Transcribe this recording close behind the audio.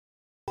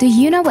Do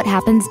you know what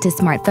happens to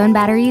smartphone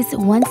batteries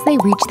once they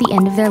reach the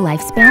end of their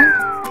lifespan?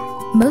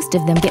 Most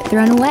of them get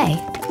thrown away,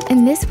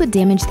 and this would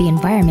damage the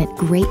environment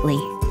greatly.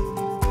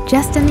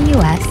 Just in the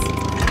US,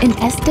 an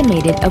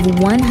estimated of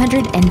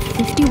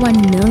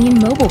 151 million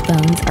mobile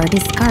phones are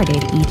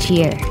discarded each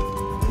year.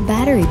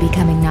 Battery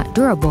becoming not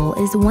durable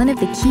is one of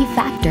the key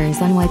factors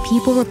on why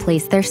people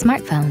replace their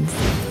smartphones.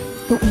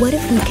 But what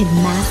if we could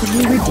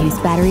massively reduce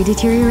battery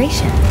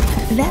deterioration?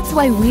 That's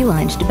why we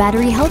launched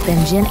Battery Health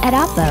Engine at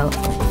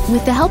OPPO.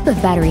 With the help of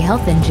Battery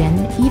Health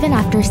Engine, even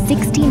after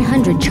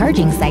 1,600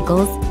 charging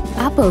cycles,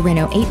 OPPO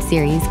Reno8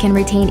 Series can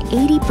retain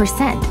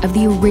 80% of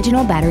the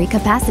original battery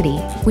capacity,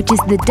 which is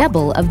the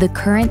double of the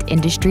current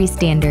industry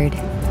standard.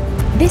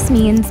 This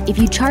means if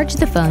you charge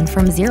the phone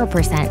from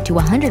 0% to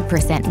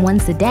 100%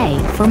 once a day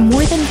for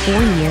more than 4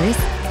 years,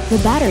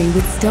 the battery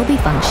would still be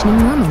functioning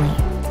normally.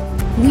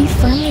 We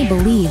firmly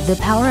believe the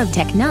power of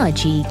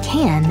technology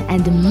can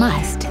and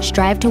must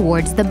strive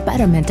towards the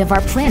betterment of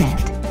our planet.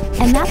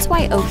 And that's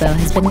why OPPO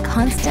has been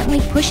constantly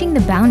pushing the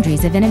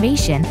boundaries of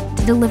innovation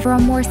to deliver a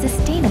more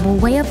sustainable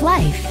way of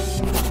life.